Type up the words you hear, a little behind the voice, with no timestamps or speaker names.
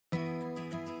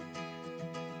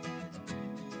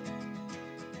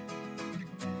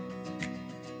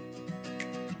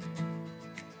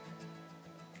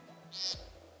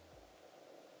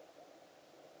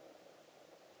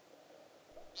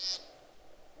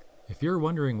If you're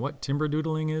wondering what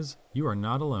timberdoodling is, you are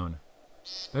not alone.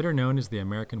 Better known as the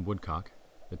American woodcock,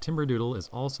 the timberdoodle is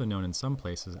also known in some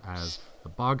places as the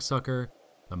bogsucker,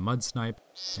 the mudsnipe,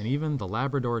 and even the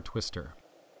Labrador twister.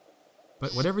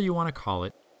 But whatever you want to call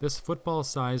it, this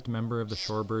football-sized member of the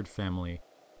shorebird family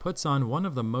puts on one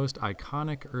of the most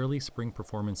iconic early spring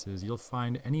performances you'll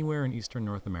find anywhere in eastern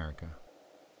North America.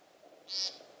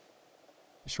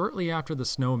 Shortly after the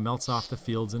snow melts off the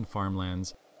fields and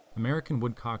farmlands, American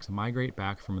woodcocks migrate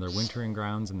back from their wintering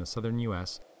grounds in the southern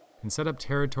U.S. and set up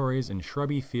territories in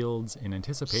shrubby fields in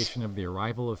anticipation of the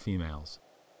arrival of females.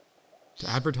 To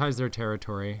advertise their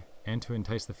territory and to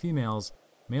entice the females,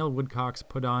 male woodcocks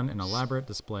put on an elaborate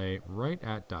display right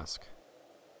at dusk.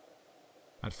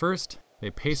 At first, they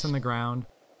pace on the ground,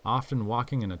 often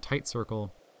walking in a tight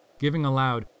circle, giving a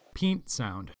loud peent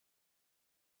sound.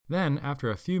 Then,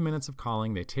 after a few minutes of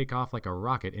calling, they take off like a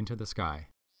rocket into the sky.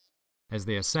 As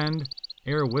they ascend,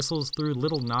 air whistles through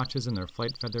little notches in their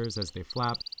flight feathers as they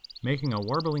flap, making a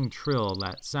warbling trill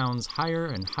that sounds higher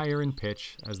and higher in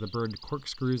pitch as the bird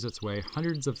corkscrews its way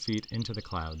hundreds of feet into the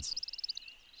clouds.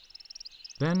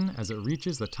 Then, as it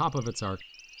reaches the top of its arc,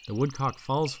 the woodcock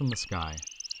falls from the sky.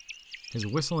 His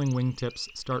whistling wingtips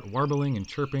start warbling and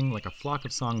chirping like a flock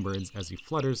of songbirds as he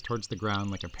flutters towards the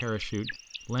ground like a parachute,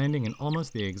 landing in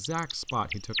almost the exact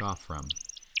spot he took off from.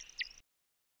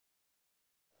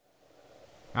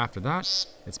 After that,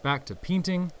 it's back to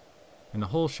peenting, and the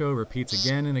whole show repeats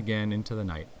again and again into the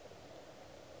night.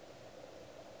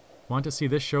 Want to see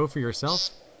this show for yourself?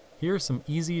 Here are some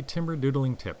easy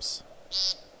timberdoodling tips.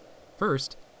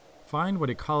 First, find what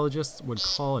ecologists would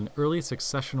call an early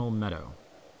successional meadow.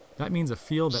 That means a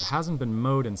field that hasn't been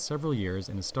mowed in several years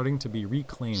and is starting to be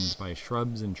reclaimed by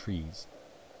shrubs and trees.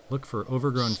 Look for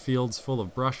overgrown fields full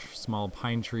of brush, small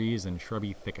pine trees, and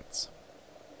shrubby thickets.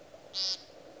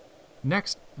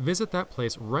 Next, visit that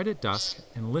place right at dusk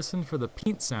and listen for the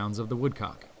peent sounds of the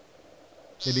woodcock.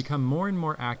 They become more and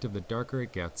more active the darker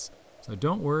it gets, so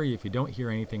don't worry if you don't hear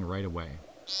anything right away.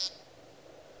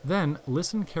 Then,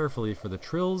 listen carefully for the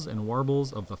trills and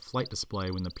warbles of the flight display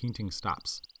when the peenting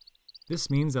stops. This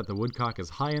means that the woodcock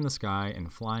is high in the sky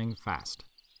and flying fast.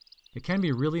 It can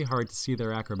be really hard to see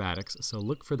their acrobatics, so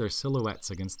look for their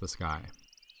silhouettes against the sky.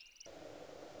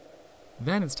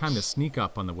 Then it's time to sneak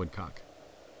up on the woodcock.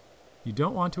 You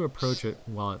don't want to approach it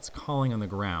while it's calling on the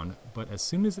ground, but as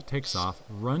soon as it takes off,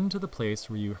 run to the place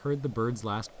where you heard the bird's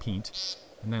last peent,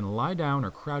 and then lie down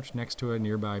or crouch next to a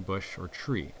nearby bush or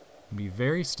tree, and be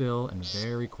very still and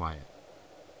very quiet.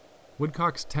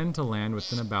 Woodcocks tend to land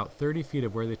within about 30 feet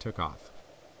of where they took off.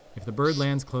 If the bird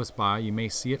lands close by, you may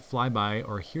see it fly by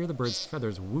or hear the bird's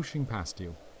feathers whooshing past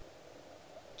you.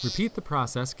 Repeat the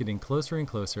process, getting closer and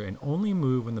closer, and only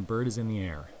move when the bird is in the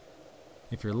air.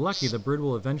 If you're lucky, the bird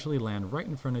will eventually land right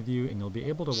in front of you and you'll be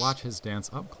able to watch his dance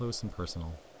up close and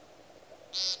personal.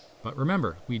 But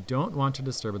remember, we don't want to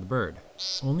disturb the bird.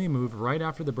 Only move right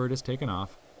after the bird has taken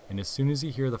off, and as soon as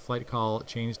you hear the flight call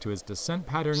change to its descent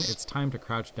pattern, it's time to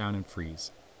crouch down and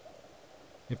freeze.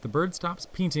 If the bird stops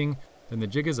peenting, then the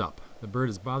jig is up. The bird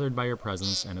is bothered by your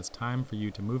presence, and it's time for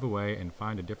you to move away and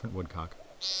find a different woodcock.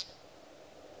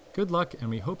 Good luck, and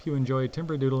we hope you enjoyed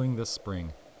timberdoodling this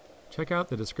spring. Check out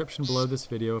the description below this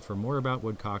video for more about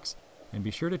woodcocks, and be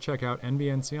sure to check out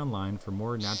NBNC Online for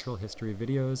more natural history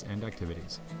videos and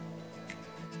activities.